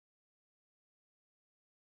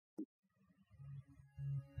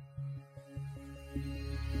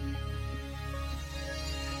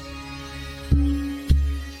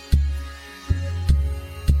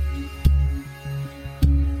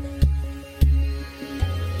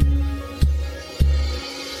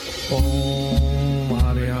Om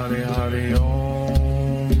Hari Hari Hari Om.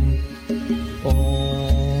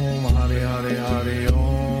 Om Hari Hari Hari Om.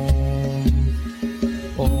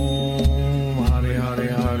 Om Hari Hari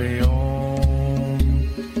Hari Om.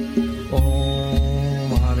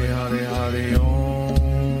 Om Hari Hari Hari Om.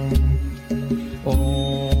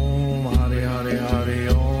 Om Hari Hari Hari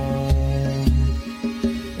Om.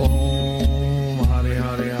 Om Hari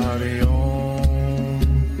Hari Hari Om. Om Hari Hari Hari Om.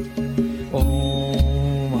 Om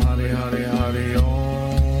Hari Hari Hari Om.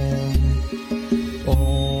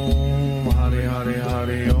 Om Hari Hari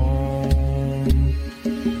Hari Om.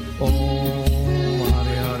 Om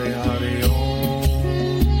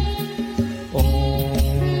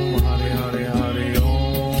Hari Hari Hari Om.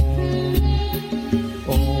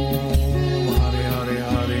 Om Hari Hari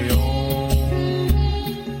Hari Om.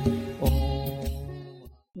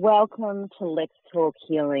 Welcome to Let's Talk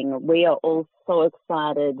Healing. We are all so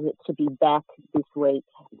excited to be back this week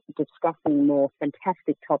discussing more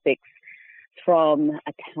fantastic topics from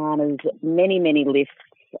Ataana's many, many lists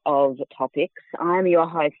of topics. I'm your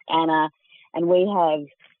host, Anna, and we have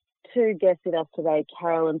two guests with us today,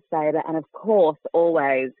 Carole and Sabr, and of course,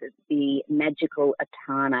 always the magical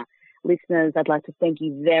Ataana. Listeners, I'd like to thank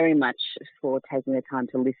you very much for taking the time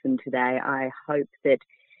to listen today. I hope that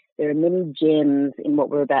there are many gems in what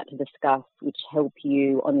we're about to discuss which help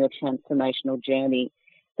you on your transformational journey.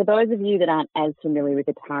 For those of you that aren't as familiar with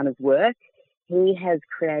Ataana's work, he has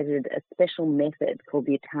created a special method called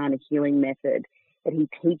the Ataana Healing Method that he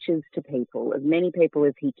teaches to people, as many people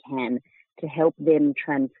as he can, to help them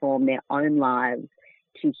transform their own lives,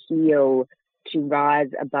 to heal, to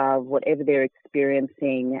rise above whatever they're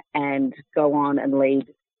experiencing and go on and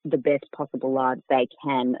lead the best possible lives they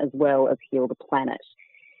can, as well as heal the planet.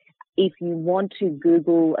 If you want to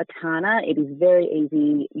Google Ataana, it is very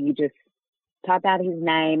easy. You just type out his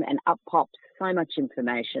name and up pops so much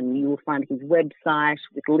information. You will find his website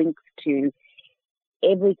with links to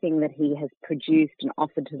everything that he has produced and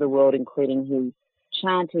offered to the world, including his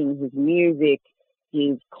chanting, his music,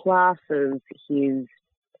 his classes, his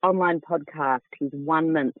online podcast, his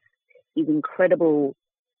 1 month, his incredible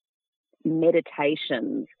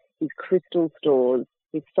meditations, his crystal stores,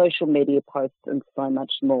 his social media posts, and so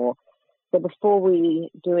much more. So before we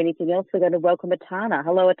do anything else, we're going to welcome Ataana.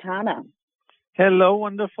 Hello, Ataana. Hello,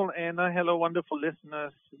 wonderful Anna. Hello, wonderful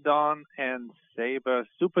listeners, Dawn and Sabr,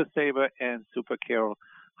 Super Sabr and Super Carole.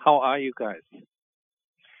 How are you guys?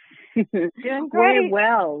 Doing great. We're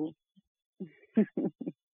well.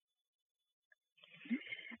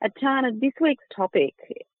 Ataana, this week's topic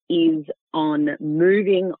is on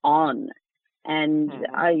moving on. And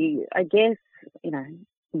I guess,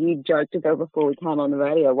 you joked about before we came on the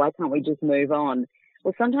radio, why can't we just move on?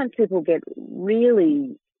 Well, sometimes people get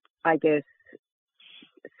really, I guess,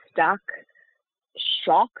 stuck,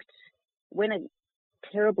 shocked when a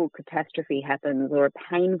terrible catastrophe happens or a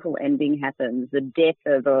painful ending happens, the death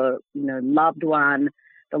of a loved one,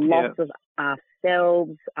 the loss of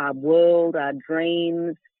ourselves, our world, our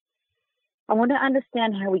dreams. I want to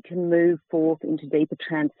understand how we can move forth into deeper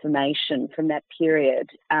transformation from that period,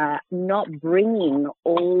 not bringing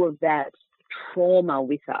all of that trauma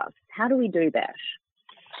with us. How do we do that?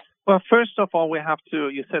 Well, first of all,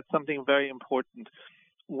 you said something very important.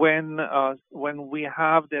 When we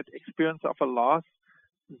have that experience of a loss,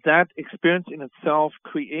 that experience in itself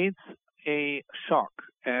creates a shock.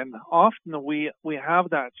 And often we have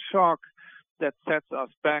that shock that sets us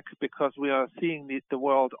back because we are seeing the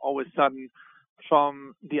world all of a sudden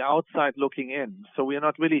from the outside looking in. So we are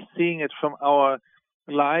not really seeing it from our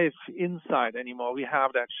life inside anymore. We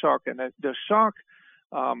have that shock, and the shock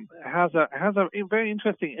has a very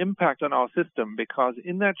interesting impact on our system, because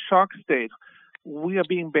in that shock state, we are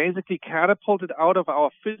being basically catapulted out of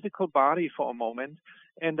our physical body for a moment,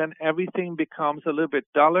 and then everything becomes a little bit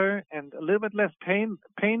duller and a little bit less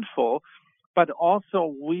painful, but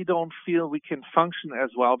also we don't feel we can function as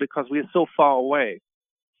well because we're so far away.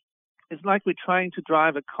 It's like we're trying to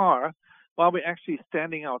drive a car while we're actually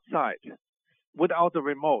standing outside without the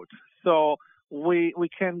remote. So we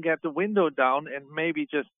can get the window down and maybe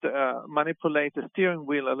just manipulate the steering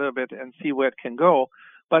wheel a little bit and see where it can go.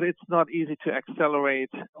 But it's not easy to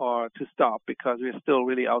accelerate or to stop because we're still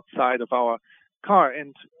really outside of our car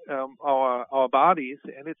and our bodies.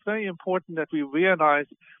 And it's very important that we realize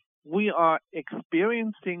we are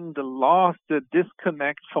experiencing the loss, the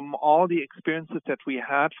disconnect from all the experiences that we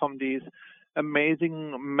had, from these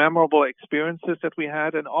amazing, memorable experiences that we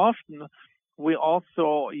had. And often we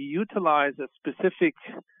also utilize a specific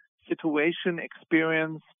situation,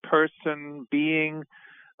 experience, person, being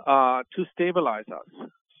to stabilize us.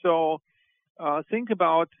 So think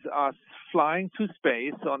about us flying to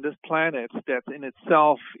space on this planet that's in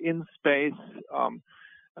itself in space,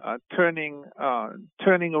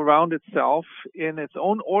 turning around itself in its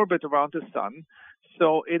own orbit around the sun.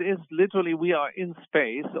 So it is literally, we are in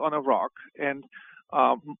space on a rock, and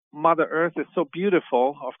Mother Earth is so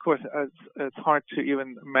beautiful. Of course, it's hard to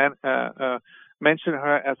even mention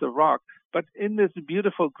her as a rock, but in this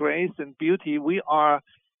beautiful grace and beauty, we are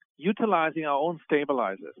utilizing our own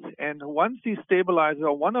stabilizers. And once these stabilizers,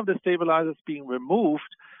 or one of the stabilizers being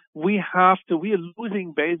removed, we are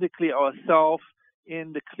losing basically ourselves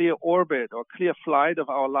in the clear orbit or clear flight of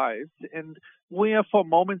our lives, and we for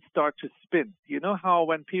moments start to spin. You know how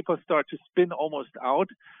when people start to spin almost out,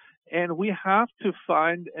 and we have to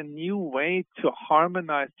find a new way to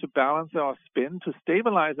harmonize, to balance our spin, to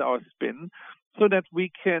stabilize our spin, so that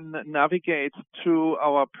we can navigate through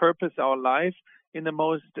our purpose, our life, in the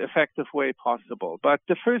most effective way possible. But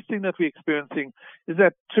the first thing that we're experiencing is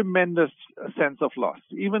that tremendous sense of loss.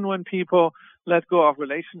 Even when people let go of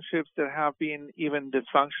relationships that have been even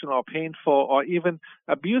dysfunctional or painful or even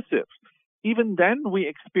abusive, even then we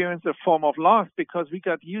experience a form of loss because we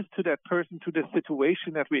got used to that person, to the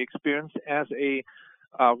situation that we experienced as a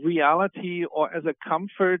reality or as a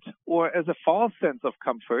comfort or as a false sense of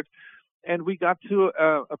comfort. And we got to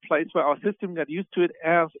a place where our system got used to it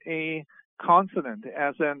as a consonant,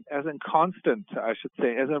 as a constant, I should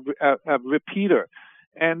say, as a repeater.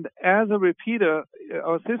 And as a repeater,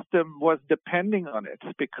 our system was depending on it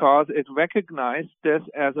because it recognized this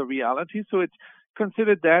as a reality. So it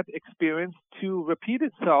considered that experience to repeat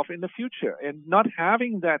itself in the future. And not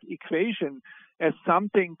having that equation as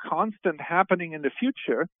something constant happening in the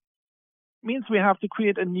future means we have to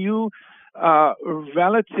create a new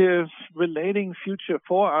relative relating future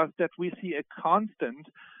for us that we see a constant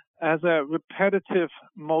as a repetitive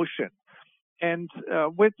motion. And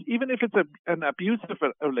even if it's an abusive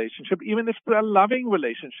relationship, even if it's a loving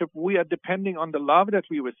relationship, we are depending on the love that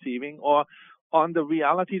we're receiving or on the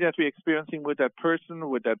reality that we're experiencing with that person,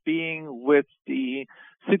 with that being, with the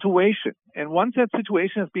situation. And once that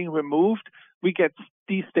situation is being removed, we get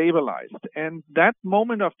destabilized. And that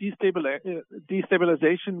moment of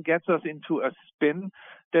destabilization gets us into a spin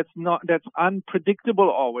that's unpredictable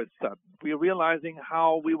all of a sudden. We're realizing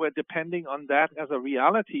how we were depending on that as a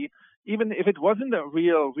reality, even if it wasn't a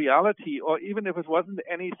real reality, or even if it wasn't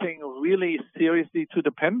anything really seriously to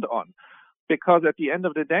depend on. Because at the end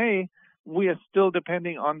of the day, we are still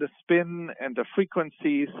depending on the spin and the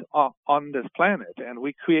frequencies on this planet, and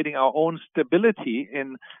we're creating our own stability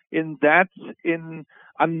in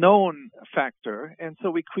unknown factor. And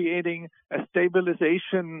so we're creating a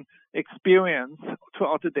stabilization experience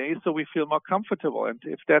throughout the day so we feel more comfortable. And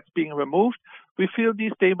if that's being removed, we feel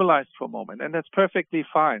destabilized for a moment, and that's perfectly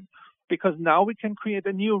fine, because now we can create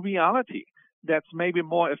a new reality that's maybe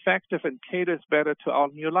more effective and caters better to our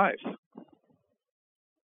new lives.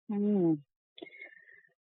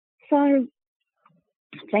 So,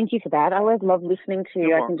 thank you for that. I always love listening to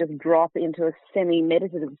you. I can just drop into a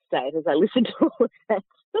semi-meditative state as I listen to all of that.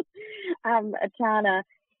 Ataana,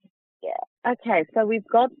 yeah. Okay, so we've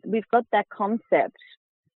got that concept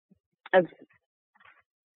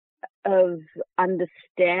of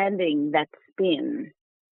understanding that spin,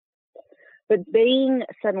 but being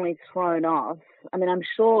suddenly thrown off. I mean, I'm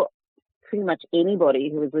sure pretty much anybody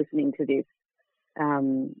who is listening to this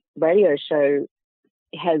radio show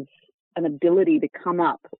has an ability to come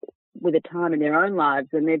up with a time in their own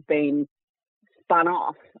lives when they've been spun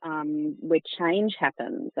off, where change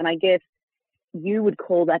happens. And I guess you would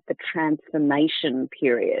call that the transformation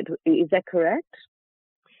period. Is that correct?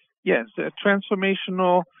 Yes, a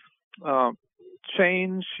transformational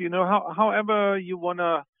change, however you want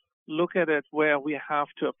to look at it, where we have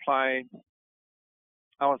to apply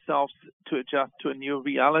ourselves to adjust to a new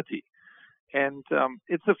reality. And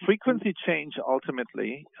it's a frequency change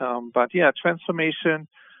ultimately. But yeah, transformation.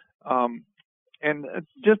 And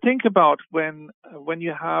just think about when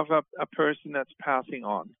you have a person that's passing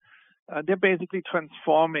on. They're basically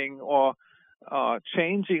transforming or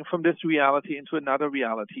changing from this reality into another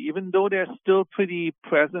reality, even though they're still pretty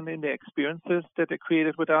present in the experiences that they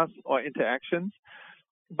created with us or interactions.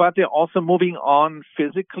 But they're also moving on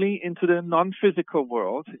physically into the non-physical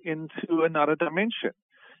world, into another dimension.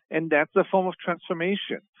 And that's a form of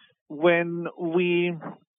transformation. When we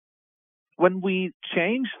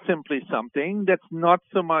change simply something, that's not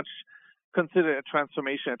so much considered a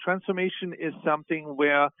transformation. A transformation is something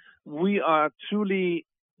where we are truly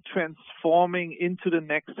transforming into the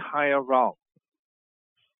next higher realm.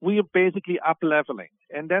 We are basically up-leveling.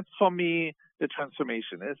 And that's, for me, the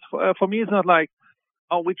transformation. For me, it's not like,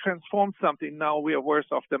 oh, we transformed something, now we are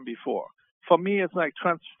worse off than before. for me, it's like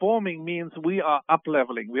transforming means we are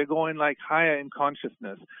up-leveling. We're going like higher in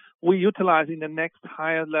consciousness. We're utilizing the next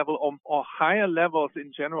higher level or higher levels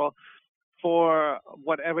in general for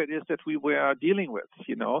whatever it is that we were dealing with,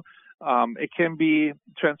 It can be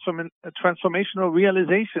transformational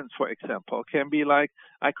realizations, for example. It can be like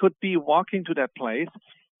I could be walking to that place,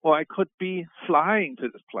 or I could be flying to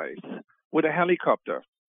this place with a helicopter.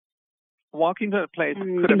 Walking to that place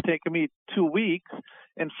could have taken me 2 weeks,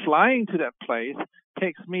 and flying to that place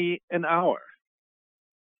takes me an hour.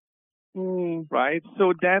 Right?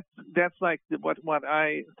 So that's like what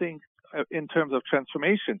I think in terms of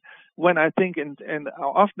transformation. When I think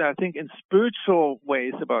often I think in spiritual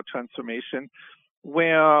ways about transformation,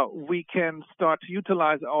 where we can start to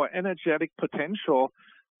utilize our energetic potential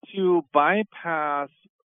to bypass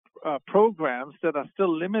programs that are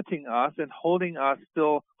still limiting us and holding us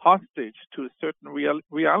still hostage to certain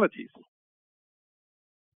realities.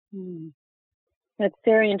 That's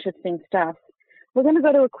very interesting stuff. We're going to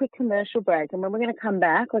go to a quick commercial break, and when we're going to come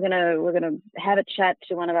back, we're going to have a chat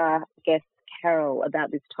to one of our guests, Carole,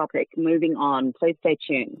 about this topic. Moving on, please stay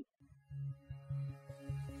tuned.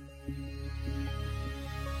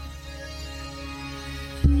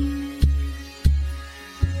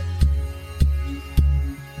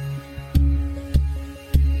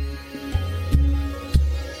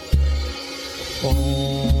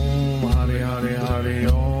 Om Hari Hari Hari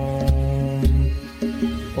Om.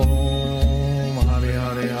 Om Hari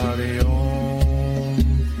Hari Hari Om.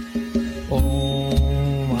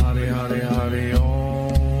 Om Hari Hari Hari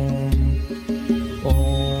Om.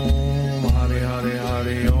 Om Hari Hari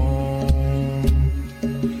Hari Om.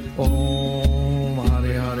 Om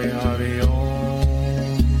Hari Hari Hari Om.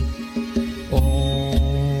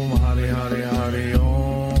 Om Hari Hari Hari Om. Om Hari Hari Hari Om.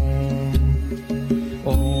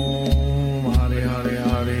 Om Hari Hari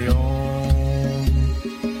Hari Om. Om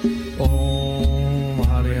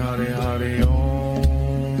Hari Hari Hari Om.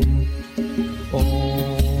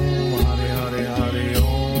 Om Hari Hari Hari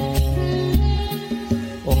Om.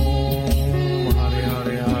 Om Hari Hari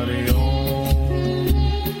Hari Om.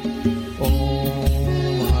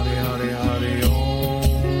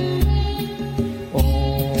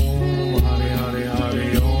 Om Hari Hari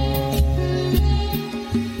Hari Om.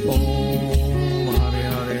 Om Hari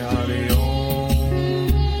Hari Hari Om.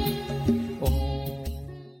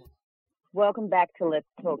 Welcome back to Let's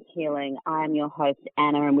Talk Healing. I am your host,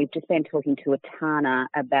 Anna, and we've just been talking to Ataana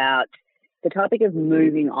about the topic of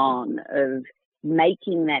moving on, of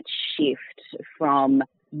making that shift from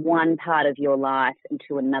one part of your life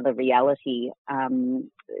into another reality.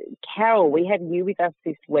 Carole, we have you with us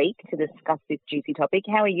this week to discuss this juicy topic.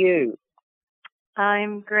 How are you?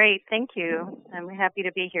 I'm great, thank you. I'm happy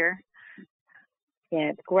to be here. Yeah,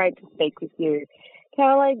 it's great to speak with you.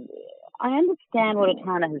 Carole, I understand what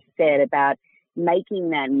Ataana has said about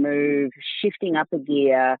making that move, shifting up a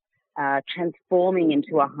gear, transforming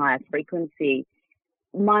into a higher frequency.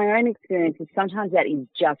 My own experience is sometimes that is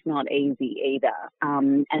just not easy either.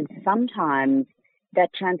 And sometimes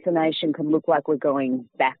that transformation can look like we're going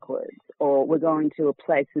backwards, or we're going to a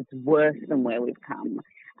place that's worse than where we've come.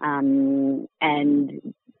 And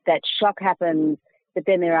that shock happens, but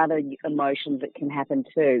then there are other emotions that can happen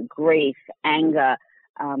too: grief, anger,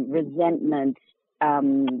 resentment,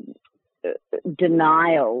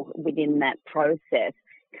 denial within that process.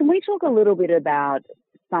 Can we talk a little bit about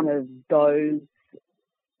some of those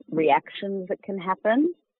reactions that can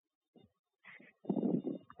happen?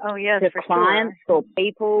 Oh, yes, to for clients sure. or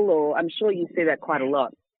people, or I'm sure you see that quite a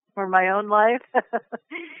lot. For my own life.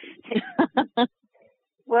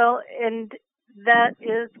 Well, and that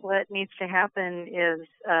is what needs to happen is,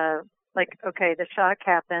 okay, the shock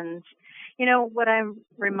happens. You know, what I'm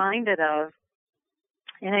reminded of,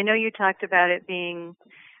 and I know you talked about it being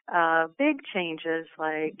big changes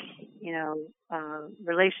like,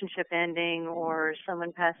 relationship ending or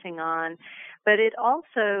someone passing on, but it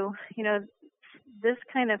also, this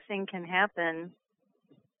kind of thing can happen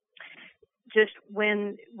just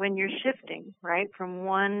when you're shifting, right, from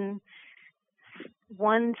one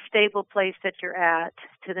stable place that you're at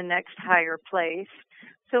to the next higher place.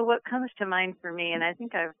 So what comes to mind for me, and I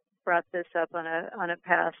think I've brought this up on a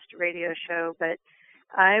past radio show, but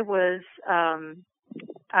I was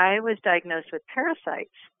diagnosed with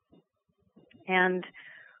parasites, and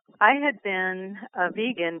I had been a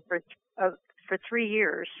vegan for 3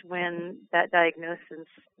 years when that diagnosis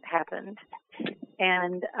happened,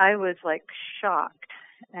 and I was like shocked,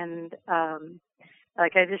 and I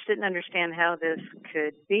just didn't understand how this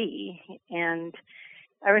could be. And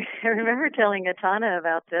I remember telling Ataana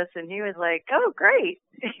about this, and he was like, "Oh, great."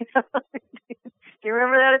 Do you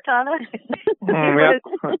remember that, Ataana?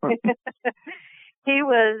 he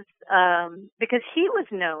was, because he was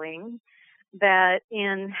knowing that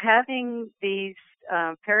in having these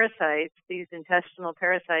parasites, these intestinal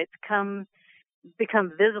parasites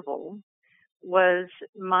become visible, was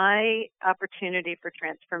my opportunity for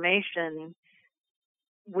transformation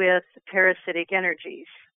with parasitic energies,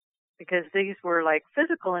 because these were like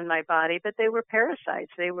physical in my body, but they were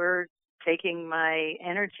parasites. They were taking my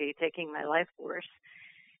energy, taking my life force.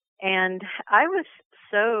 And I was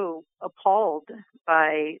so appalled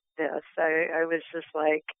by this. I was just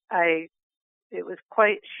like, it was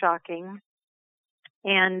quite shocking.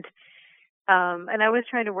 And I was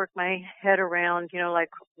trying to work my head around,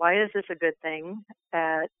 like, why is this a good thing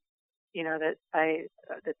that,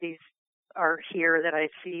 that these are here, that I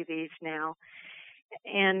see these now.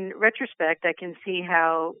 In retrospect, I can see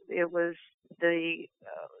how it was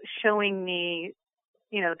showing me,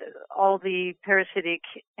 all the parasitic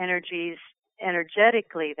energies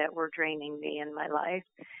energetically that were draining me in my life.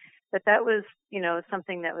 But that was,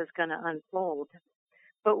 something that was going to unfold.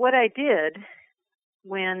 But what I did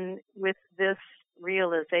with this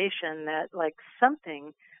realization that like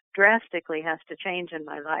something drastically has to change in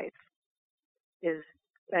my life is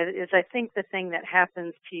I think the thing that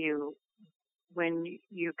happens to you when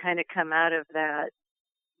you kind of come out of that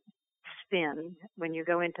spin, when you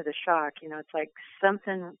go into the shock, it's like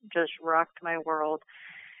something just rocked my world.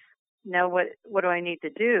 Now what do I need to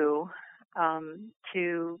do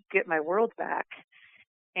to get my world back?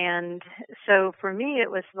 And so for me, it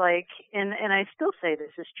was like, and I still say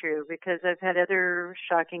this is true because I've had other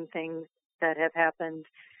shocking things that have happened,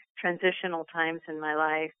 transitional times in my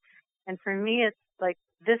life. And for me, it's like,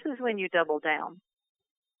 this is when you double down.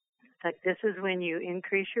 It's like, this is when you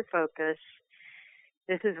increase your focus.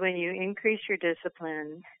 This is when you increase your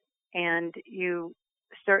discipline and you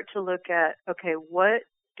start to look at, okay, what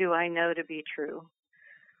do I know to be true?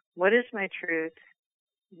 What is my truth?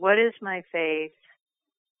 What is my faith?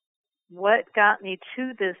 What got me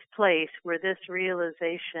to this place where this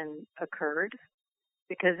realization occurred?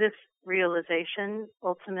 Because this realization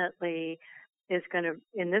ultimately is going to,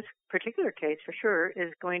 in this particular case for sure,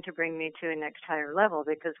 is going to bring me to a next higher level,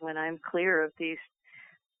 because when I'm clear of these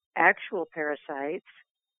actual parasites,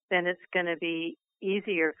 then it's going to be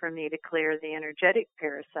easier for me to clear the energetic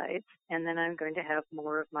parasites, and then I'm going to have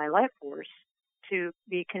more of my life force to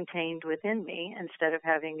be contained within me instead of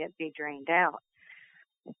having it be drained out.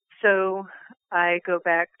 So I go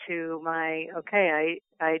back to I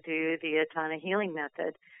do the Ataana Healing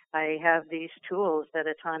Method. I have these tools that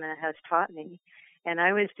Ataana has taught me. And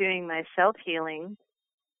I was doing my self-healing,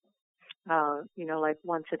 like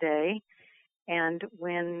once a day. And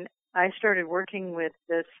when I started working with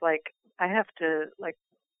this, I have to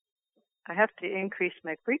increase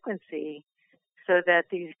my frequency so that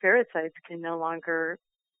these parasites can no longer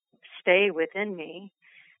stay within me.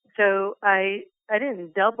 So I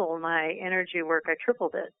didn't double my energy work. I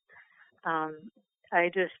tripled it.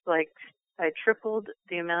 I tripled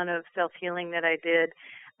the amount of self-healing that I did.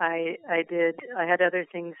 I had other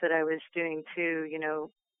things that I was doing too,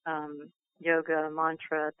 yoga,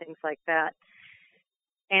 mantra, things like that.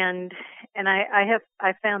 And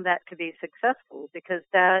I found that to be successful, because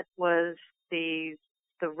that was the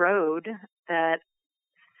road that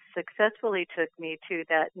successfully took me to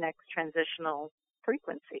that next transitional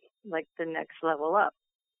frequency, like the next level up.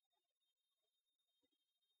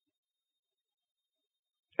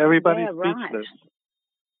 Everybody's speechless.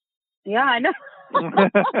 Yeah, I know.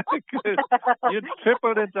 Good. You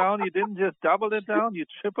tripled it down. You didn't just double it down. You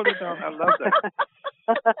tripled it down. I love that.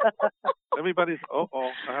 Everybody's, I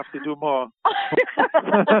have to do more.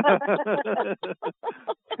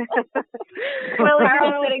 Well,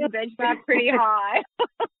 Carole's setting the benchmark pretty high.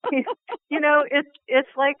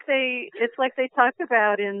 It's like they talk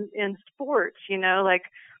about in sports, like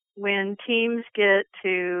when teams get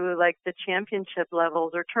to like the championship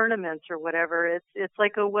levels or tournaments or whatever, it's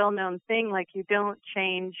like a well-known thing. Like, you don't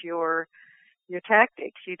change your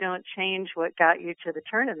tactics. You don't change what got you to the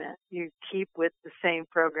tournament. You keep with the same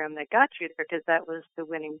program that got you there, because that was the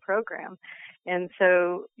winning program. And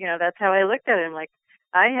so, that's how I looked at it. I'm like,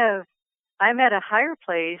 I'm at a higher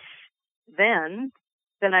place then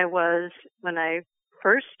than I was when I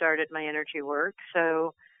first started my energy work.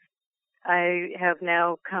 So I have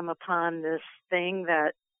now come upon this thing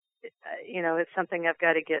that, it's something I've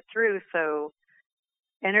got to get through. So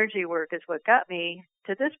energy work is what got me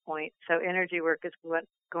to this point. So energy work is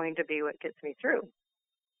going to be what gets me through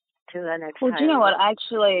to the next. Well, do you know what?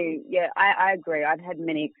 Actually, yeah, I agree. I've had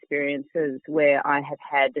many experiences where I have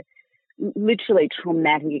had literally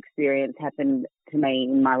traumatic experience happen to me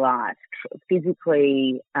in my life,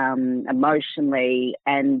 physically, emotionally,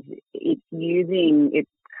 and it's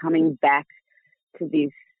coming back to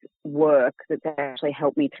this work that's actually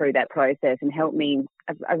helped me through that process and helped me.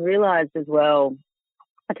 I realised as well,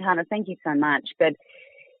 Ataana, thank you so much, but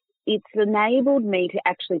it's enabled me to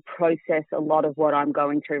actually process a lot of what I'm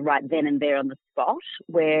going through right then and there on the spot,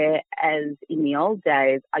 whereas in the old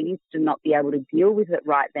days, I used to not be able to deal with it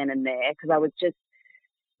right then and there because I was just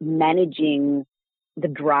managing the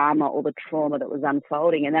drama or the trauma that was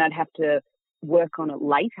unfolding, and then I'd have to work on it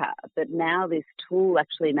later. But now this tool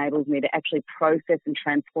actually enables me to actually process and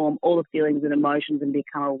transform all the feelings and emotions and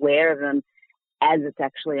become aware of them as it's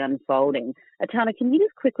actually unfolding. Ataana, can you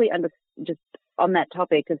just quickly just on that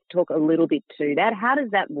topic, just talk a little bit to that? How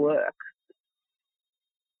does that work?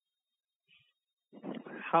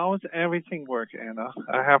 How does everything work, Anna?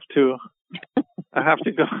 I have to go I have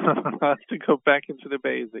to go back into the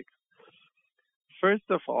basics. First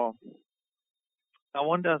of all, I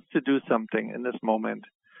want us to do something in this moment.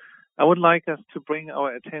 I would like us to bring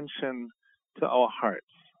our attention to our hearts.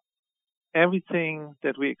 Everything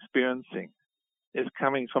that we're experiencing is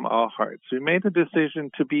coming from our hearts. We made a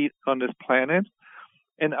decision to be on this planet,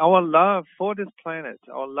 and our love for this planet,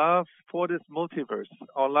 our love for this multiverse,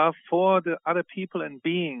 our love for the other people and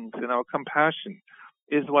beings, and our compassion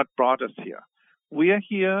is what brought us here. We are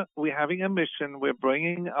here, we're having a mission, we're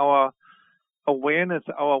bringing our awareness,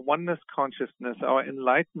 our oneness consciousness, our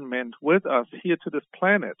enlightenment with us here to this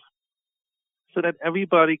planet so that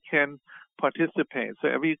everybody can participate, so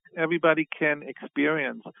everybody can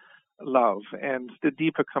experience love and the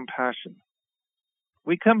deeper compassion.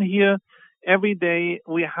 We come here every day.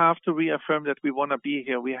 We have to reaffirm that we want to be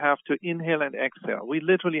here. We have to inhale and exhale. We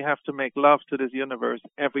literally have to make love to this universe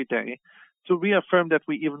every day to reaffirm that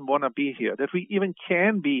we even want to be here, that we even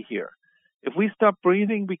can be here. If we stop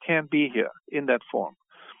breathing, we can't be here in that form.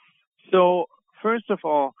 So first of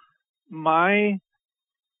all, my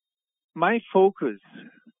focus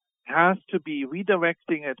has to be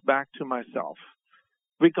redirecting it back to myself.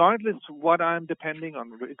 Regardless what I'm depending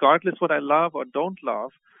on, regardless what I love or don't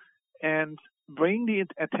love, and bring the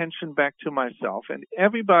attention back to myself. And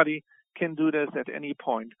everybody can do this at any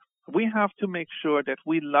point. We have to make sure that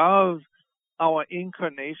we love our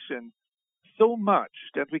incarnation so much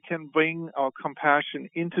that we can bring our compassion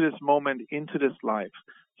into this moment, into this life,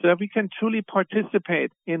 so that we can truly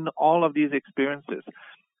participate in all of these experiences.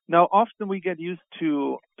 Now, often we get used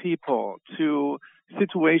to people, to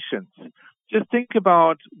situations. Just think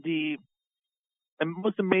about the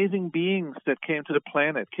most amazing beings that came to the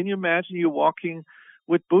planet. Can you imagine you walking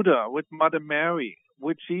with Buddha, with Mother Mary,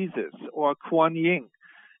 with Jesus, or Kuan Yin,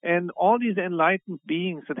 and all these enlightened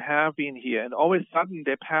beings that have been here, and all of a sudden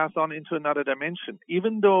they pass on into another dimension.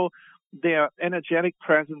 Even though their energetic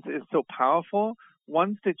presence is so powerful,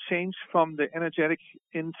 once they change from the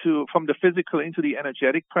physical into the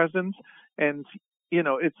energetic presence, and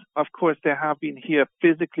it's, of course, they have been here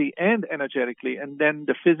physically and energetically, and then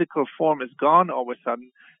the physical form is gone all of a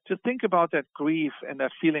sudden. Just think about that grief and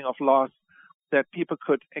that feeling of loss that people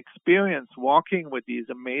could experience walking with these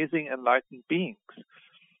amazing enlightened beings.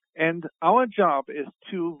 And our job is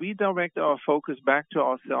to redirect our focus back to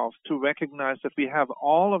ourselves, to recognize that we have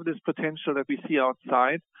all of this potential that we see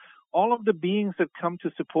outside, all of the beings that come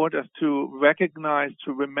to support us, to recognize,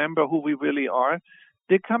 to remember who we really are.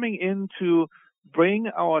 They're coming in to bring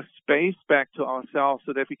our space back to ourselves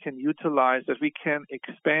so that we can utilize, that we can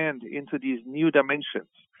expand into these new dimensions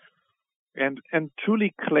and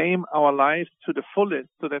truly claim our lives to the fullest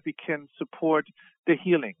so that we can support the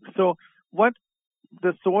healing. So what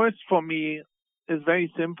the source for me is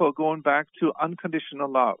very simple, going back to unconditional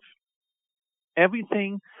love. Every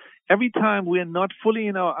time we're not fully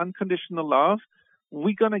in our unconditional love,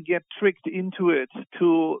 we're going to get tricked into it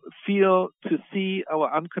to see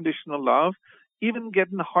our unconditional love, even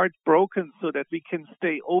getting heartbroken so that we can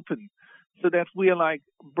stay open, so that we are like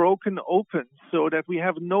broken open, so that we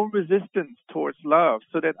have no resistance towards love,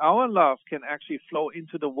 so that our love can actually flow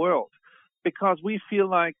into the world. Because we feel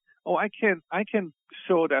like, oh, I can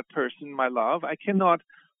show that person my love. I cannot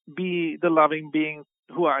be the loving being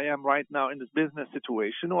who I am right now in this business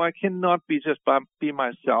situation, or I cannot be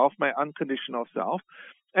myself, my unconditional self.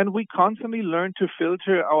 And we constantly learn to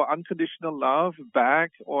filter our unconditional love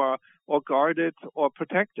back or guard it or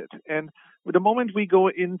protect it. And the moment we go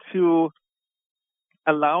into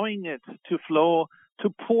allowing it to flow, to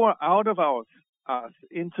pour out of us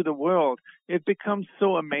into the world, it becomes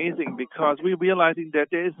so amazing, because we're realizing that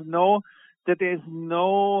there is no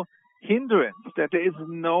hindrance, that there is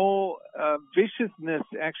no viciousness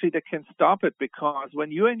actually that can stop it, because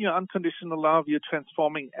when you're in your unconditional love, you're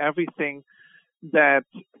transforming everything that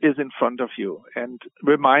is in front of you and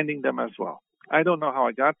reminding them as well. I don't know how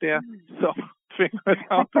I got there, so figure it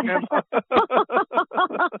out. It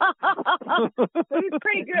was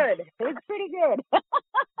pretty good.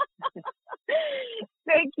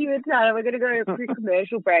 Thank you, Ataana. We're going to go to a quick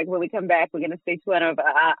commercial break. When we come back, we're going to speak to one of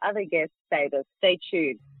our other guests, Sabr. Stay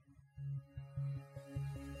tuned.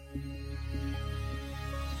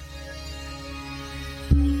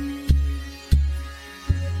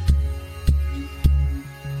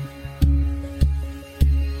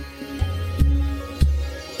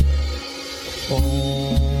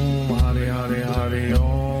 Om Hare Hare Hare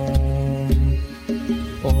Om.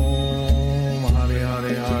 Om Hare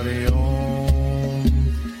Hare Hare Om.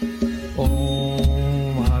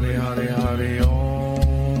 Om Hare Hare Hare Om.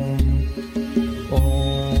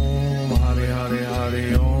 Om Hare Hare Hare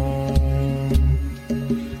Om.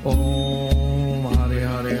 Om Hare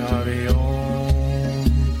Hare Hare Om.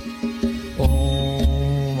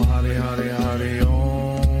 Om Hare Hare Hare Om.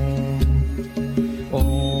 Om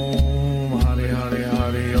Hare Hare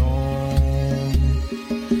Hare Om.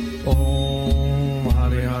 Om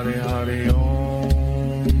Hare Hare Hare Om. Om Hare Hare Hare Om.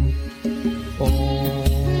 Om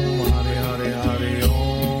Hare Hare Hare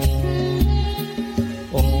Om.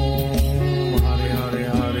 Om Hare Hare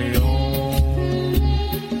Hare Om.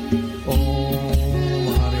 Om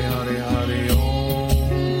Hare Hare Hare Om.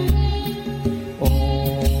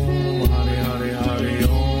 Om Hare Hare Hare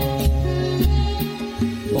Om.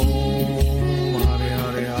 Om Hare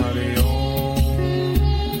Hare Hare Om.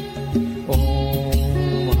 Om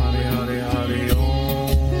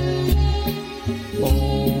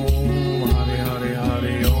Hare Hare Hare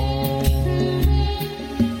Om.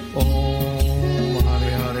 Om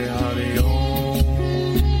Hare Hare Hare Om.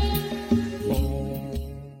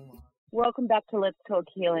 Welcome back to Let's Talk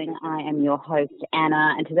Healing. I am your host,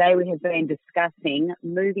 Anna, and today we have been discussing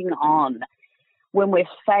moving on. When we're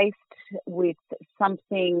faced with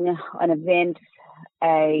something, an event,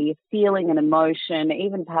 a feeling, an emotion,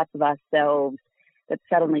 even parts of ourselves that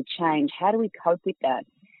suddenly change, how do we cope with that?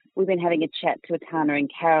 We've been having a chat to Ataana and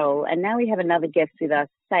Carole, and now we have another guest with us,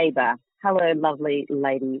 Sabr. Hello, lovely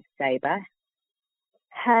lady Sabr.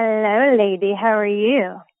 Hello, lady. How are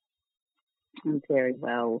you? I'm very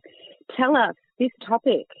well. Tell us this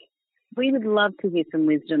topic. We would love to hear some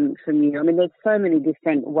wisdom from you. I mean, there's so many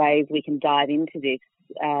different ways we can dive into this.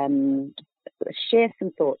 Share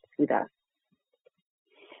some thoughts with us.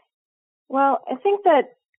 Well, I think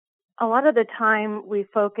that a lot of the time we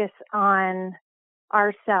focus on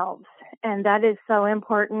ourselves, and that is so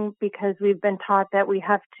important because we've been taught that we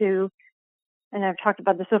have to, and I've talked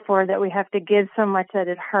about this before, that we have to give so much that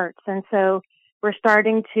it hurts. And so we're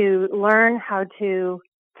starting to learn how to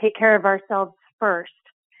take care of ourselves first.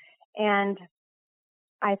 And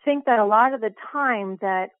I think that a lot of the time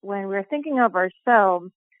that when we're thinking of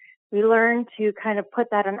ourselves, we learn to kind of put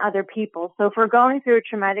that on other people. So if we're going through a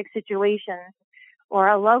traumatic situation, or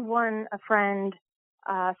a loved one, a friend,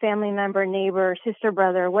 family member, neighbor, sister,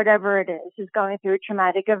 brother, whatever it is going through a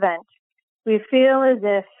traumatic event, we feel as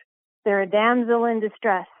if they're a damsel in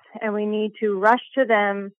distress and we need to rush to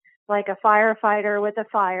them like a firefighter with a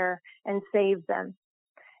fire and save them.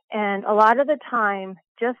 And a lot of the time,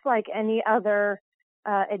 just like any other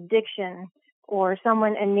addiction or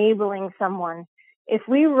someone enabling someone, if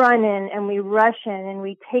we run in and we rush in and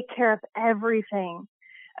we take care of everything,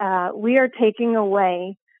 we are taking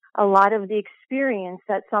away a lot of the experience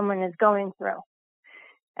that someone is going through.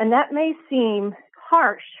 And that may seem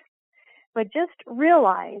harsh, but just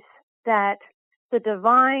realize that the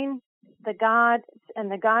divine, the God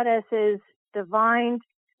and the goddesses, divine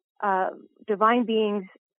beings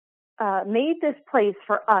made this place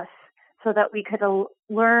for us so that we could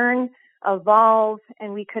learn, evolve,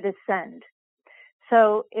 and we could ascend.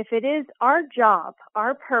 So if it is our job,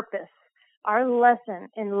 our purpose, our lesson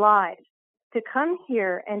in life to come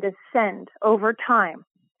here and ascend over time,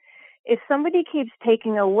 if somebody keeps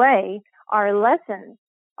taking away our lessons,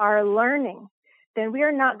 our learning, then we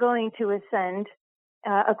are not going to ascend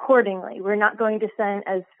accordingly. We're not going to ascend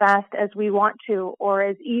as fast as we want to or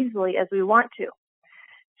as easily as we want to.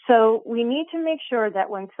 So we need to make sure that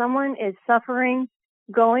when someone is suffering,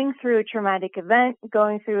 going through a traumatic event,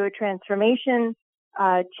 going through a transformation,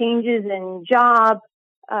 changes in job,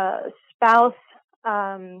 spouse,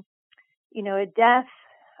 a death,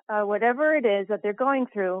 whatever it is that they're going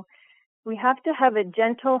through, we have to have a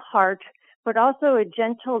gentle heart, but also a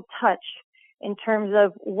gentle touch in terms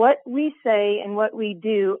of what we say and what we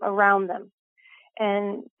do around them,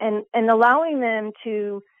 and allowing them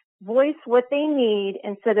to voice what they need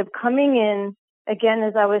instead of coming in, again,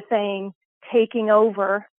 as I was saying, taking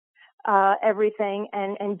over everything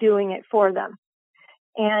and doing it for them.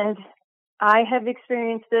 And I have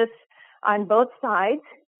experienced this. on both sides.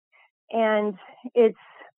 And it's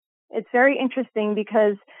very interesting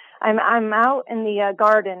because I'm out in the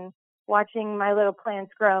garden watching my little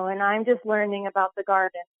plants grow, and I'm just learning about the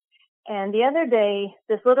garden. And the other day,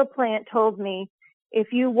 this little plant told me, if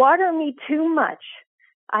you water me too much,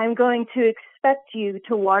 I'm going to expect you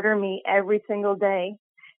to water me every single day.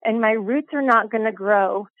 And my roots are not going to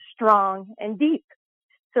grow strong and deep.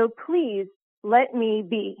 So please let me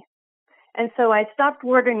be. And so I stopped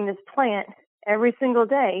watering this plant every single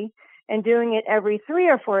day and doing it every 3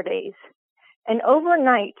 or 4 days. And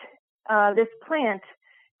overnight, this plant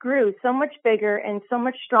grew so much bigger and so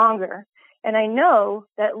much stronger. And I know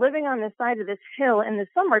that living on the side of this hill in the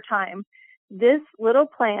summertime, this little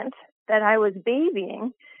plant that I was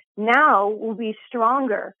babying now will be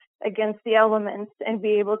stronger against the elements and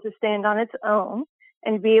be able to stand on its own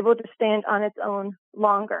and be able to stand on its own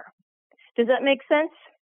longer. Does that make sense?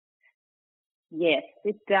 Yes,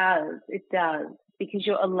 it does. It does. Because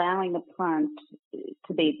you're allowing the plant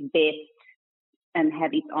to be its best and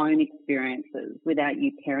have its own experiences without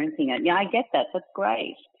you parenting it. Yeah, I get that. That's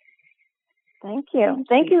great. Thank you.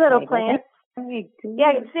 Thank you, little plant.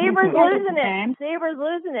 Yeah, Saber's losing it. Sam. Saber's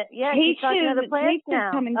losing it. Yeah, she's talking to the plants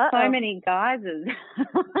now. Come in so many guises.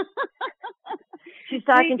 She's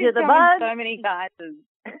talking to the bugs. So many guises.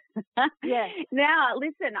 Yeah. Now,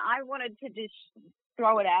 listen, I wanted to just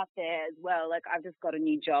throw it out there as well. Like, I've just got a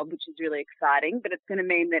new job, which is really exciting, but it's going to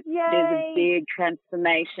mean that there's a big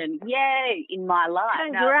transformation, in my life.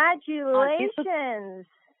 Congratulations.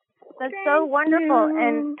 That's so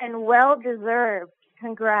wonderful and well-deserved.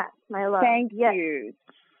 Congrats, my love. Thank you.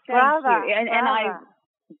 Brava.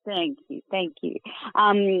 Thank you.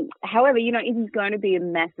 However, it is going to be a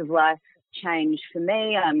massive life change for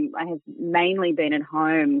me. I have mainly been at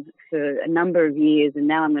home for a number of years, and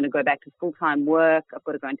now I'm going to go back to full-time work. I've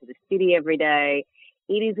got to go into the city every day.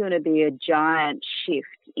 It is going to be a giant shift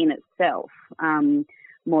in itself.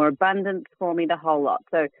 More abundance for me, the whole lot.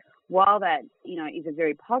 So while that, is a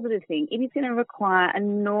very positive thing, it is going to require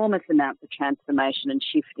enormous amounts of transformation and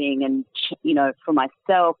shifting and, for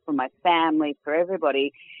myself, for my family, for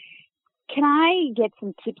everybody. Can I get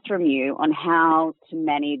some tips from you on how to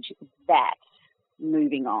manage that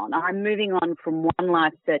moving on? I'm moving on from one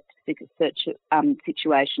life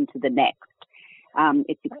situation to the next.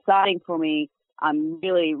 It's exciting for me. I'm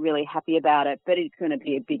really, really happy about it, but it's going to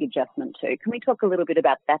be a big adjustment too. Can we talk a little bit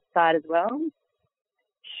about that side as well?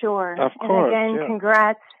 Sure. Of course. And again,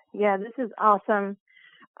 congrats. Yeah, this is awesome.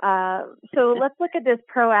 So let's look at this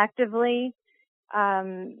proactively.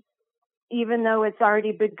 Even though it's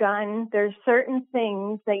already begun, there's certain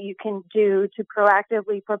things that you can do to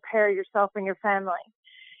proactively prepare yourself and your family.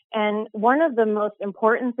 And one of the most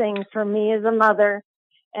important things for me as a mother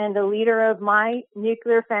and a leader of my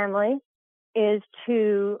nuclear family is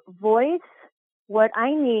to voice what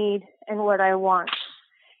I need and what I want,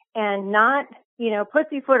 and not,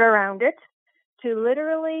 pussyfoot around it, to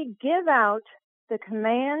literally give out the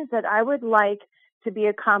commands that I would like to be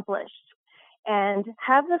accomplished, and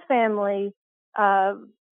have the family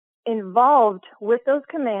involved with those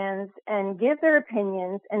commands and give their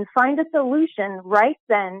opinions and find a solution right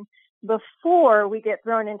then before we get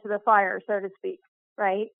thrown into the fire, so to speak,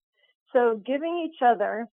 right? So giving each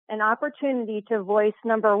other an opportunity to voice,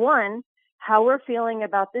 number one, how we're feeling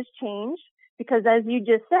about this change, because as you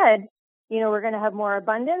just said, we're going to have more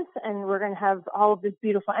abundance and we're going to have all of this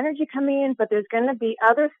beautiful energy coming in, but there's going to be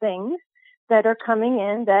other things that are coming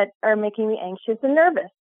in that are making me anxious and nervous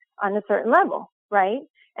on a certain level, right?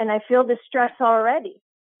 And I feel the stress already,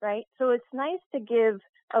 right? So it's nice to give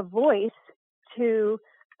a voice to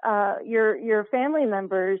your family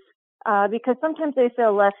members because sometimes they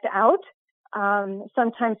feel left out.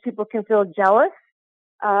 Sometimes people can feel jealous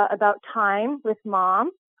about time with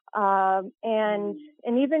mom, and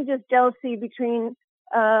even just jealousy between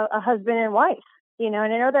a husband and wife, and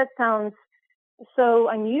I know that sounds so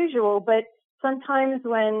unusual, but sometimes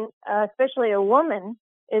when especially a woman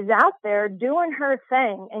is out there doing her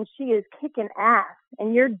thing and she is kicking ass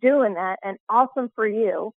and you're doing that, and awesome for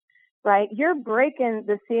you, right? You're breaking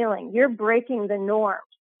the ceiling. You're breaking the norms.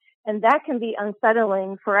 And that can be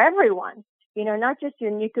unsettling for everyone, not just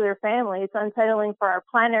your nuclear family. It's unsettling for our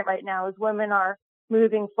planet right now as women are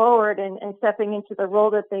moving forward and stepping into the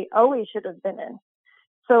role that they always should have been in.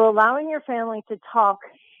 So allowing your family to talk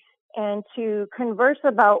and to converse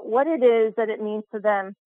about what it is that it means to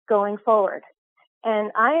them going forward.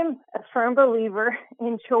 And I am a firm believer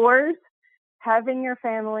in chores, having your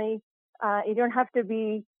family. You don't have to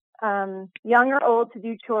be young or old to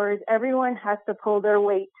do chores. Everyone has to pull their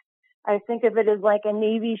weight. I think of it as like a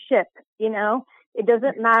Navy ship, It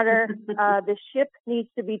doesn't matter. The ship needs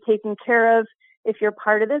to be taken care of. If you're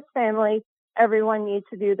part of this family, everyone needs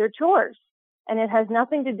to do their chores. And it has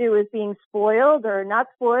nothing to do with being spoiled or not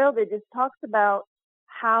spoiled. It just talks about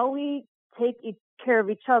how we take care of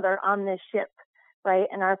each other on this ship, right,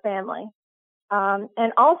 in our family.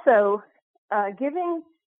 And also giving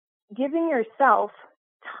yourself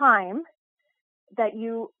time that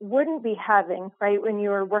you wouldn't be having, right, when you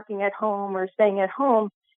were working at home or staying at home,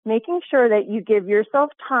 making sure that you give yourself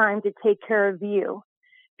time to take care of you,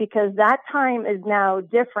 because that time is now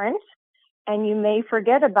different and you may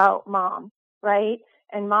forget about mom, right?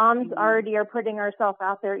 And moms already are putting ourselves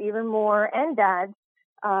out there even more, and dads,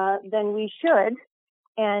 than we should.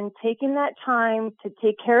 And taking that time to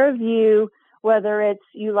take care of you, whether it's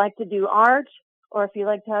you like to do art, or if you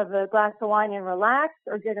like to have a glass of wine and relax,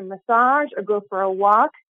 or get a massage, or go for a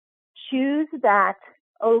walk, choose that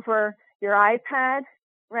over your iPad,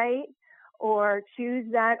 right? Or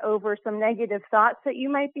choose that over some negative thoughts that you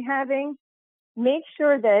might be having. Make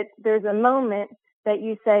sure that there's a moment that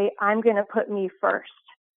you say, I'm going to put me first.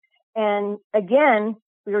 And again,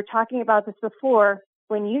 we were talking about this before,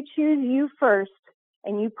 when you choose you first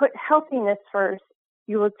and you put healthiness first,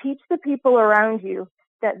 you will teach the people around you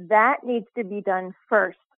that needs to be done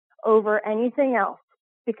first over anything else,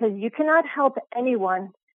 because you cannot help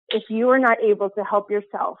anyone if you are not able to help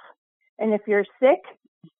yourself. And if you're sick,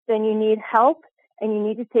 then you need help and you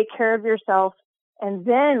need to take care of yourself, and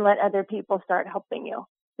then let other people start helping you.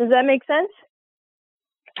 Does that make sense?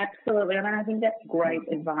 Absolutely. I mean, I think that's great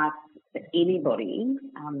advice for anybody,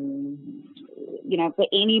 for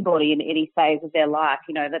anybody in any phase of their life.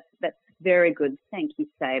 That's very good. Thank you,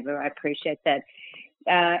 Sabr. I appreciate that.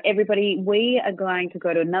 Everybody, we are going to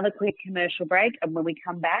go to another quick commercial break, and when we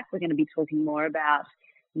come back, we're going to be talking more about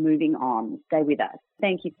moving on. Stay with us.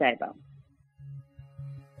 Thank you, Sabr.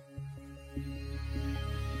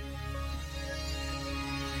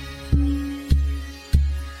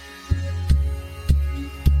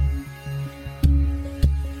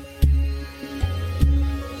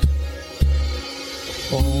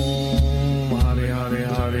 Om Hare Hare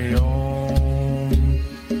Hare Om.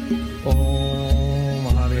 Om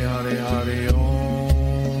Hare Hare Hare Om.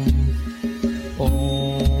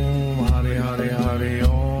 Om Hare Hare Hare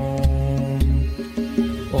Om.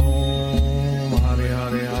 Om Hare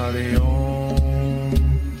Hare Hare Om.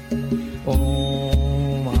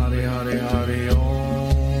 Om Hare Hare Hare Om.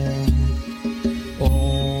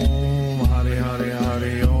 Om Hare Hare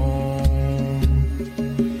Hare Om. Om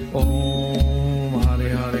Hare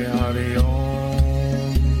Hare Hare Om.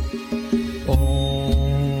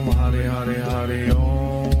 Om Hare Hare Hare Om.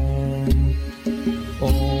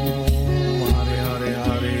 Om Hare Hare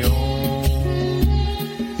Hare Om. Om Hare Hare Hare Om.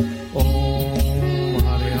 Om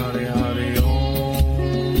Hare Hare Hare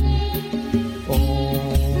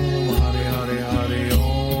Om.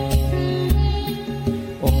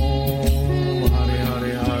 Om Hare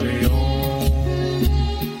Hare Hare Om.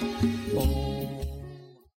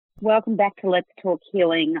 Welcome back to Let's Talk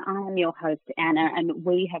Healing. I'm your host, Anna, and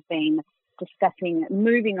we have been discussing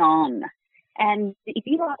moving on. And if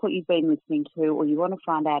you like what you've been listening to, or you want to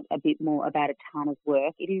find out a bit more about Ataana's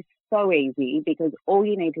work, it is so easy, because all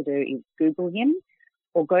you need to do is Google him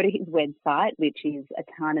or go to his website, which is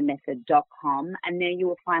ataanamethod.com, and there you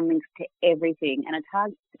will find links to everything. And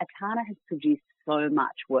Ataana has produced so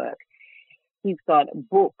much work. He's got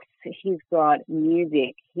books, he's got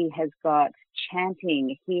music, he has got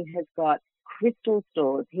chanting, he has got crystal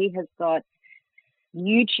stores, he has got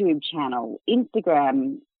YouTube channel,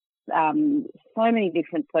 Instagram, so many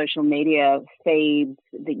different social media feeds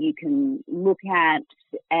that you can look at,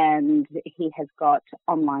 and he has got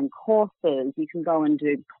online courses. You can go and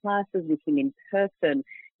do classes with him in person.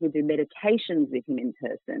 You do meditations with him in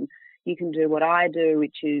person. You can do what I do,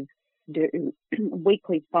 which is do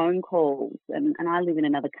weekly phone calls, and I live in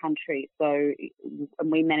another country, and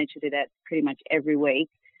we manage to do that pretty much every week.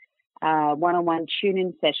 One-on-one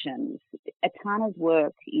tune-in sessions. Ataana's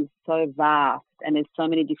work is so vast, and there's so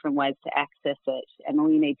many different ways to access it, and all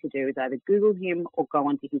you need to do is either Google him or go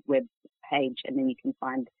onto his web page, and then you can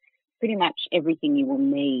find pretty much everything you will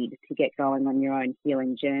need to get going on your own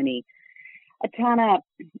healing journey. Ataana,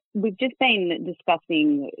 we've just been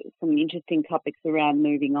discussing some interesting topics around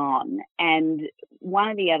moving on, and one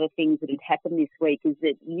of the other things that has happened this week is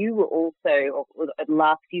that you were also, or the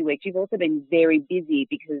last few weeks, you've also been very busy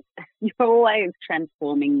because you're always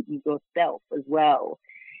transforming yourself as well,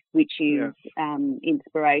 which is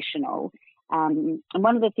inspirational. And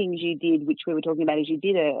one of the things you did, which we were talking about, is you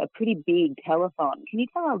did a pretty big telethon. Can you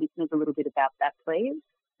tell our listeners a little bit about that, please?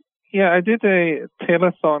 Yeah, I did a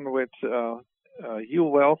telethon with You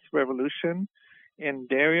Wealth Revolution and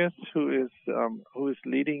Darius, who is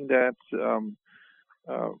leading that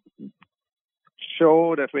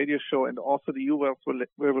show, that radio show, and also the U Wealth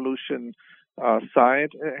Revolution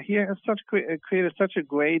side. He has created such a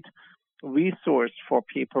great resource for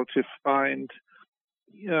people to find,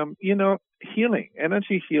 healing,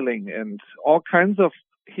 energy healing, and all kinds of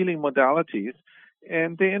healing modalities.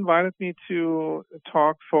 And they invited me to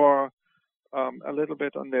talk for a little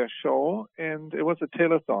bit on their show, and it was a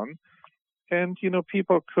telethon. And,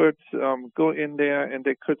 people could go in there and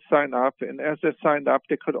they could sign up. And as they signed up,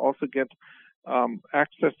 they could also get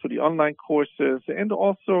access to the online courses and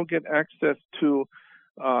also get access to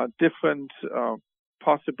different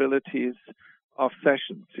possibilities of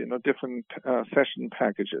sessions, different session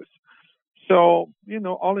packages. So,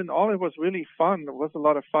 all in all, it was really fun. It was a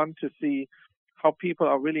lot of fun to see how people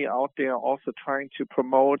are really out there also trying to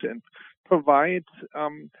promote and provide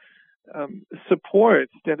support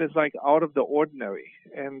that is like out of the ordinary.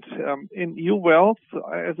 And in U Wealth,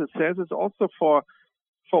 as it says, it's also for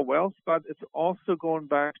wealth, but it's also going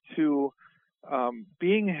back to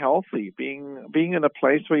being healthy, being in a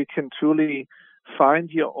place where you can truly find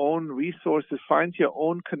your own resources, find your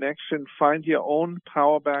own connection, find your own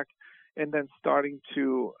power back, and then starting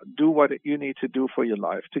to do what you need to do for your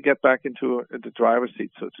life to get back into the driver's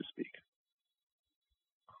seat, so to speak.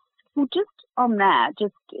 Well, just on that,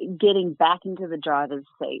 just getting back into the driver's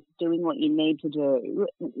seat, doing what you need to do.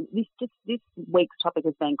 This week's topic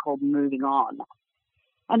has been called moving on.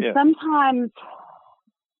 And sometimes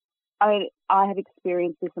I have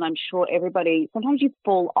experienced this, and I'm sure everybody, sometimes you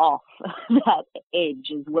fall off that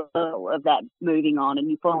edge as well of that moving on, and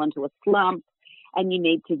you fall into a slump and you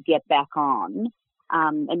need to get back on,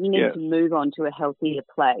 and you need to move on to a healthier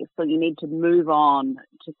place. So you need to move on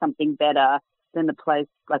to something better than the place,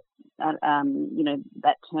 like,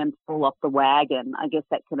 that term fall off the wagon. I guess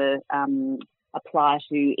that could apply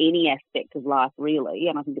to any aspect of life, really,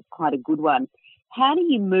 and I think it's quite a good one. How do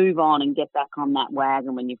you move on and get back on that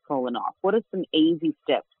wagon when you've fallen off? What are some easy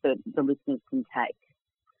steps that the listeners can take?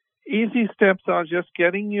 Easy steps are just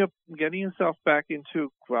getting yourself back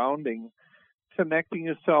into grounding, connecting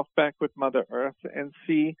yourself back with Mother Earth, and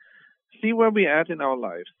see where we're at in our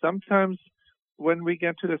lives. Sometimes when we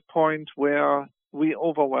get to this point where we're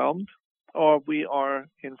overwhelmed or we are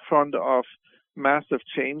in front of massive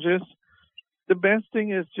changes, the best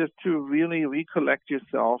thing is just to really recollect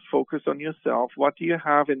yourself, focus on yourself. What do you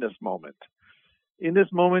have in this moment? In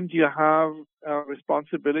this moment, you have a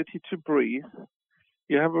responsibility to breathe.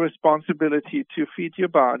 You have a responsibility to feed your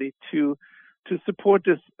body, to support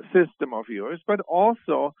this system of yours, but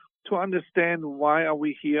also to understand why are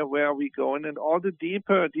we here, where are we going, and all the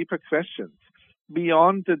deeper questions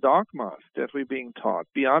beyond the dogmas that we're being taught,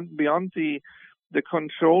 beyond the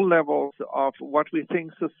control levels of what we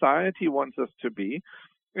think society wants us to be.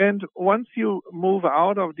 And once you move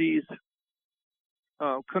out of these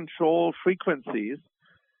control frequencies,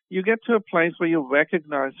 you get to a place where you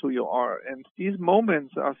recognize who you are. And these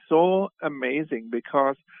moments are so amazing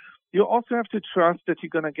because you also have to trust that you're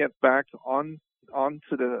going to get back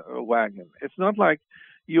onto the wagon. It's not like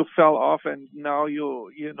you fell off and now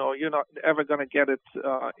you're not ever going to get it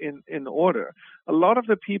in order. A lot of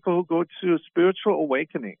the people who go to spiritual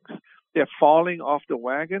awakenings, they're falling off the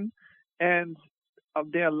wagon, and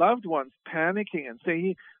their loved ones panicking and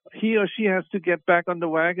say he or she has to get back on the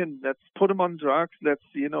wagon. Let's put them on drugs. Let's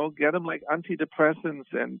get them like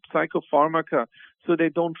antidepressants and psychopharmaca so they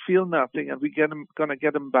don't feel nothing, and gonna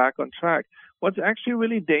get them back on track. What's actually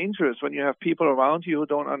really dangerous when you have people around you who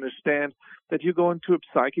don't understand that you're going to a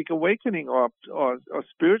psychic awakening or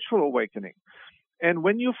spiritual awakening. And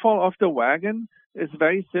when you fall off the wagon, it's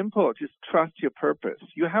very simple. Just trust your purpose.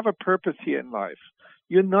 You have a purpose here in life.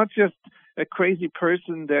 You're not just a crazy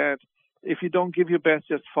person that if you don't give your best,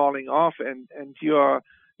 just falling off and you're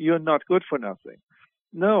not good for nothing.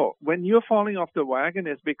 No, when you're falling off the wagon,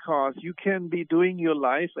 it's because you can be doing your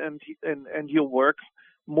life and your work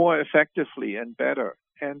more effectively and better.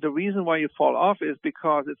 And the reason why you fall off is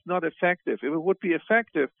because it's not effective. If it would be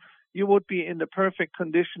effective, you would be in the perfect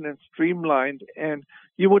condition and streamlined, and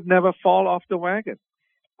you would never fall off the wagon.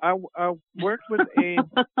 I worked with a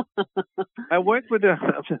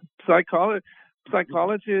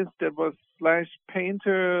psychologist that was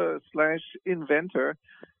 /painter/inventor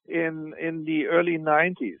in the early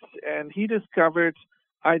 90s, and he discovered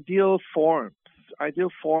ideal forms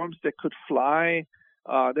that could fly.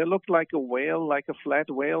 They looked like a whale, like a flat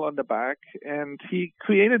whale on the back, and he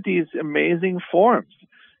created these amazing forms.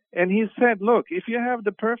 And he said, look, if you have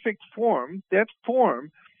the perfect form, that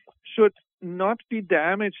form should not be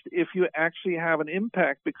damaged if you actually have an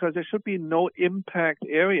impact, because there should be no impact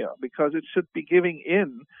area, because it should be giving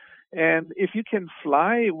in. And if you can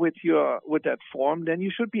fly with that form, then you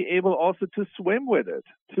should be able also to swim with it,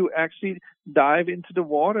 to actually dive into the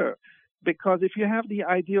water. Because if you have the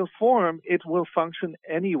ideal form, it will function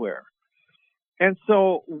anywhere. And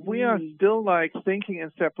so we are still like thinking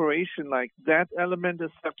in separation, like that element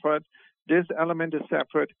is separate, this element is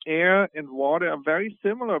separate. Air and water are very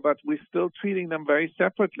similar, but we're still treating them very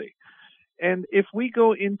separately. And if we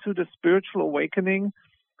go into the spiritual awakening,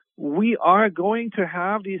 we are going to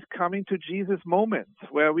have these coming to Jesus moments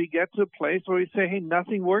where we get to a place where we say, hey,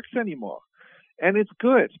 nothing works anymore. And it's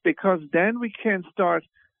good, because then we can start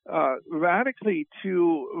radically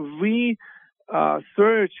to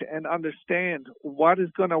research and understand what is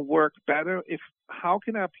going to work better. How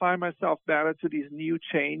can I apply myself better to these new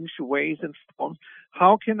change ways and forms?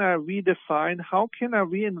 How can I redefine? How can I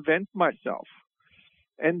reinvent myself?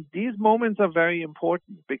 And these moments are very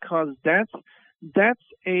important, because that's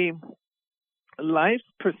a life's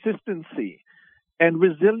persistency and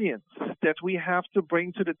resilience that we have to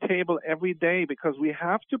bring to the table every day, because we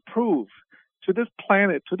have to prove to this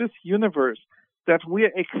planet, to this universe, that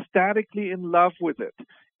we're ecstatically in love with it.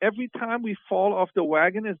 Every time we fall off the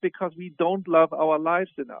wagon is because we don't love our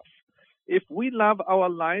lives enough. If we love our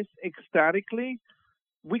lives ecstatically,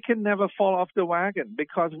 we can never fall off the wagon,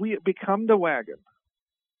 because we become the wagon.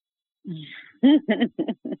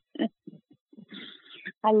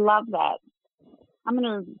 I love that. I'm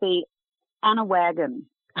going to be Anna Wagon.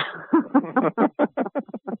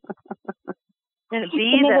 I'm going to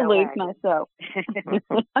be never that lose wagon. myself.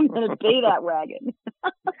 I'm going to be that wagon.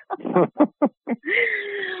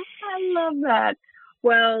 I love that.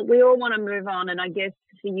 Well, we all want to move on, and I guess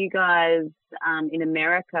for you guys in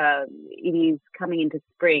America, it is coming into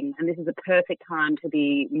spring, and this is a perfect time to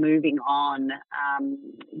be moving on,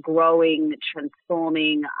 growing,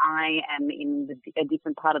 transforming. I am in a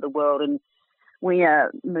different part of the world, and we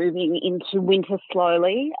are moving into winter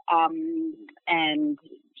slowly, and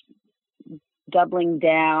doubling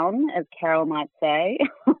down, as Carole might say,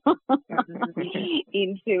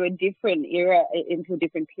 into a different era, into a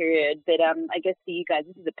different period. But I guess for you guys,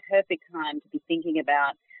 this is a perfect time to be thinking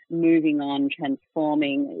about moving on,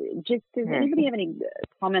 transforming. Just, does anybody have any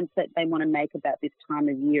comments that they want to make about this time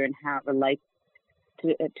of year and how it relates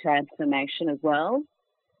to transformation as well?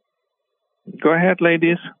 Go ahead,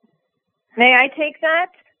 ladies. May I take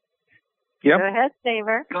that? Yep. Go ahead,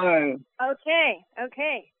 Sabr. Go. Okay.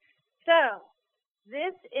 So,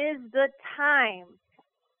 this is the time,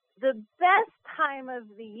 the best time of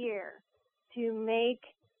the year to make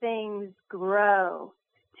things grow,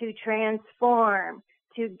 to transform,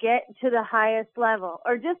 to get to the highest level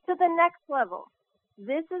or just to the next level.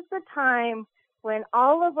 This is the time when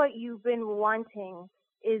all of what you've been wanting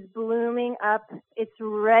is blooming up. It's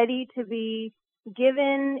ready to be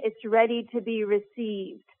given. It's ready to be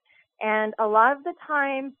received. And a lot of the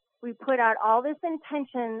time, we put out all this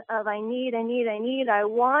intention of I need, I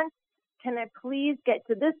want. Can I please get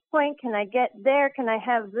to this point? Can I get there? Can I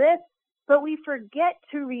have this? But we forget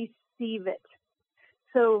to receive it.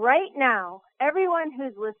 So right now, everyone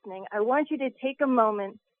who's listening, I want you to take a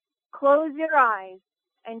moment, close your eyes,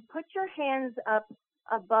 and put your hands up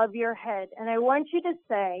above your head. And I want you to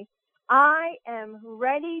say, I am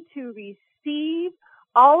ready to receive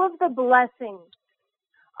all of the blessings,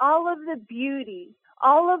 all of the beauty,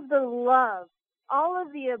 all of the love, all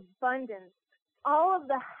of the abundance, all of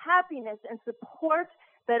the happiness and support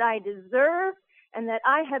that I deserve and that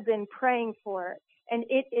I have been praying for. And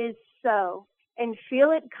it is so. And feel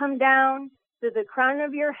it come down to the crown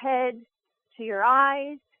of your head, to your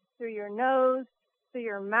eyes, through your nose, through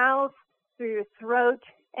your mouth, through your throat,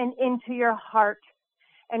 and into your heart.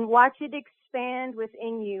 And watch it expand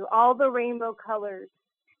within you, all the rainbow colors.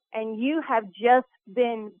 And you have just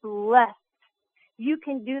been blessed. You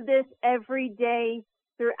can do this every day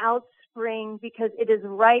throughout spring because it is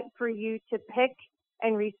right for you to pick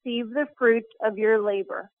and receive the fruits of your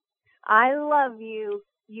labor. I love you.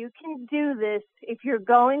 You can do this. If you're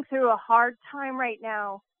going through a hard time right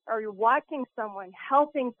now, or you're watching someone,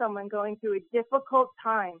 helping someone going through a difficult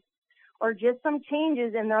time, or just some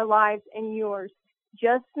changes in their lives and yours,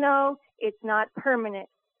 just know it's not permanent.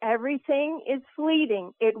 Everything is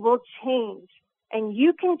fleeting. It will change. And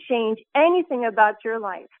you can change anything about your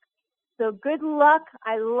life. So good luck.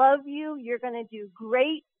 I love you. You're going to do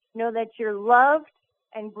great. Know that you're loved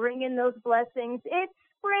and bring in those blessings. It's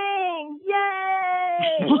spring.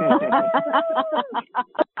 Yay!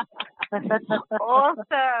 Awesome.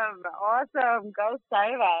 Go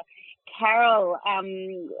Sabr. Carole, have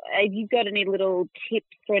you got any little tips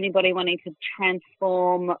for anybody wanting to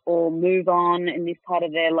transform or move on in this part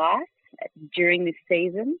of their life during this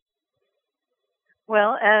season?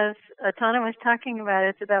 Well, as Ataana was talking about,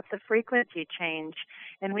 it's about the frequency change.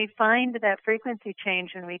 And we find that frequency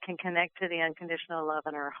change when we can connect to the unconditional love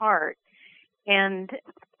in our heart. And,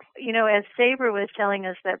 you know, as Sabr was telling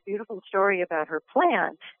us that beautiful story about her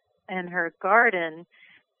plant and her garden,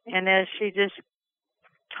 and as she just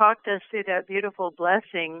talked us through that beautiful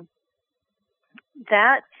blessing,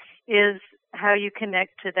 that is how you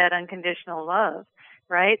connect to that unconditional love,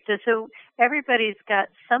 right? So everybody's got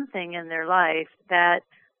something in their life that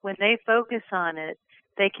when they focus on it,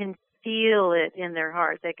 they can feel it in their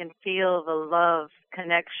heart. They can feel the love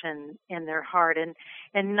connection in their heart, and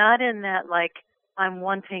not in that like I'm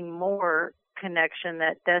wanting more connection,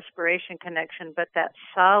 that desperation connection, but that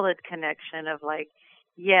solid connection of like,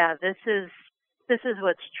 yeah, this is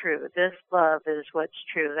what's true. This love is what's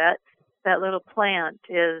true. That little plant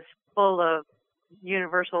is full of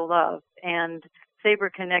universal love, and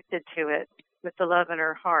Sabr connected to it with the love in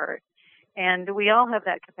her heart. And we all have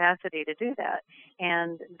that capacity to do that.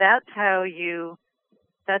 And that's how you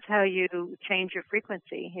change your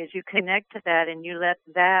frequency, is you connect to that and you let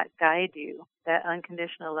that guide you, that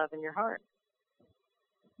unconditional love in your heart.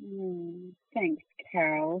 Thanks,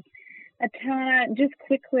 Carole. Ataana, just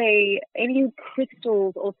quickly, any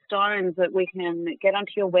crystals or stones that we can get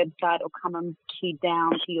onto your website or come and key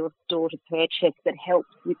down to your store to purchase that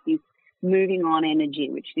helps with this moving on energy,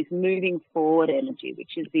 which is moving forward energy,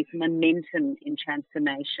 which is this momentum in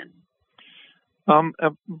transformation?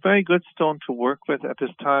 A very good stone to work with at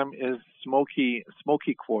this time is smoky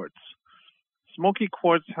quartz. Smoky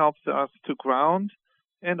quartz helps us to ground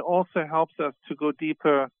and also helps us to go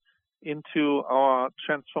deeper into our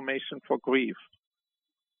transformation for grief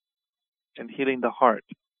and healing the heart.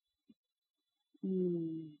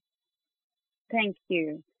 Thank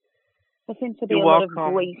you. There seems to be a lot of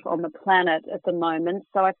grief on the planet at the moment,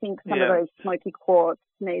 so I think some of those smoky quartz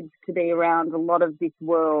needs to be around a lot of this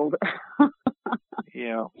world.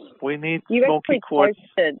 Yeah, we need smoky quartz.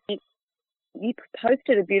 You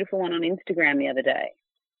posted a beautiful one on Instagram the other day.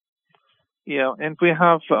 Yeah, and we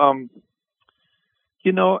have,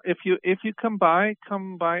 you know, if you come by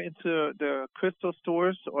into the crystal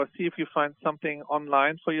stores or see if you find something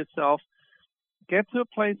online for yourself, get to a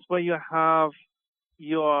place where you have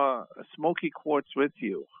your smoky quartz with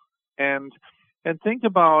you, and think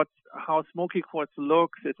about how smoky quartz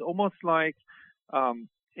looks. It's almost like,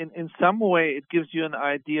 in some way, it gives you an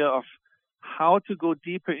idea of how to go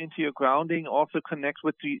deeper into your grounding, also connect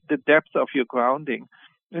with the depth of your grounding,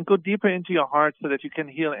 and go deeper into your heart so that you can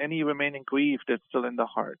heal any remaining grief that's still in the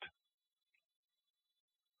heart.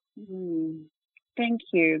 Thank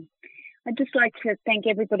you. I'd just like to thank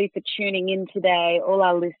everybody for tuning in today, all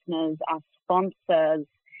our listeners, our sponsors,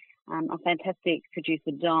 our fantastic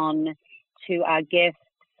producer, Don, to our guests,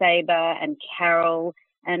 Sabr and Carole,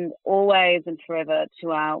 and always and forever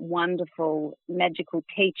to our wonderful, magical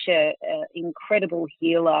teacher, incredible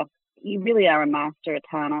healer. You really are a master,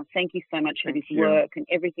 Ataana. Thank you so much for this work and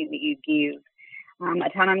everything that you give.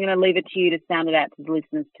 Ataana, I'm going to leave it to you to sound it out to the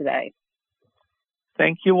listeners today.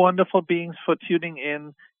 Thank you, wonderful beings, for tuning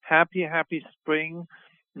in. Happy spring.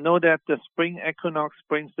 Know that the spring equinox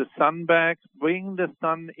brings the sun back. Bring the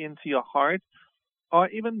sun into your heart, or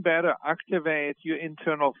even better, activate your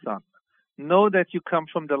internal sun. Know that you come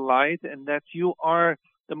from the light and that you are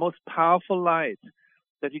the most powerful light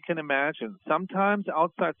that you can imagine. Sometimes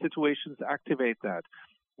outside situations activate that.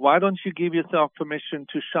 Why don't you give yourself permission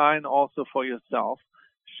to shine also for yourself?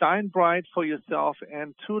 Shine bright for yourself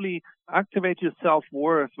and truly activate your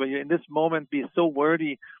self-worth, where you in this moment be so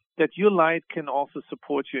worthy that your light can also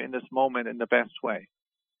support you in this moment in the best way.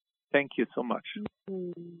 Thank you so much.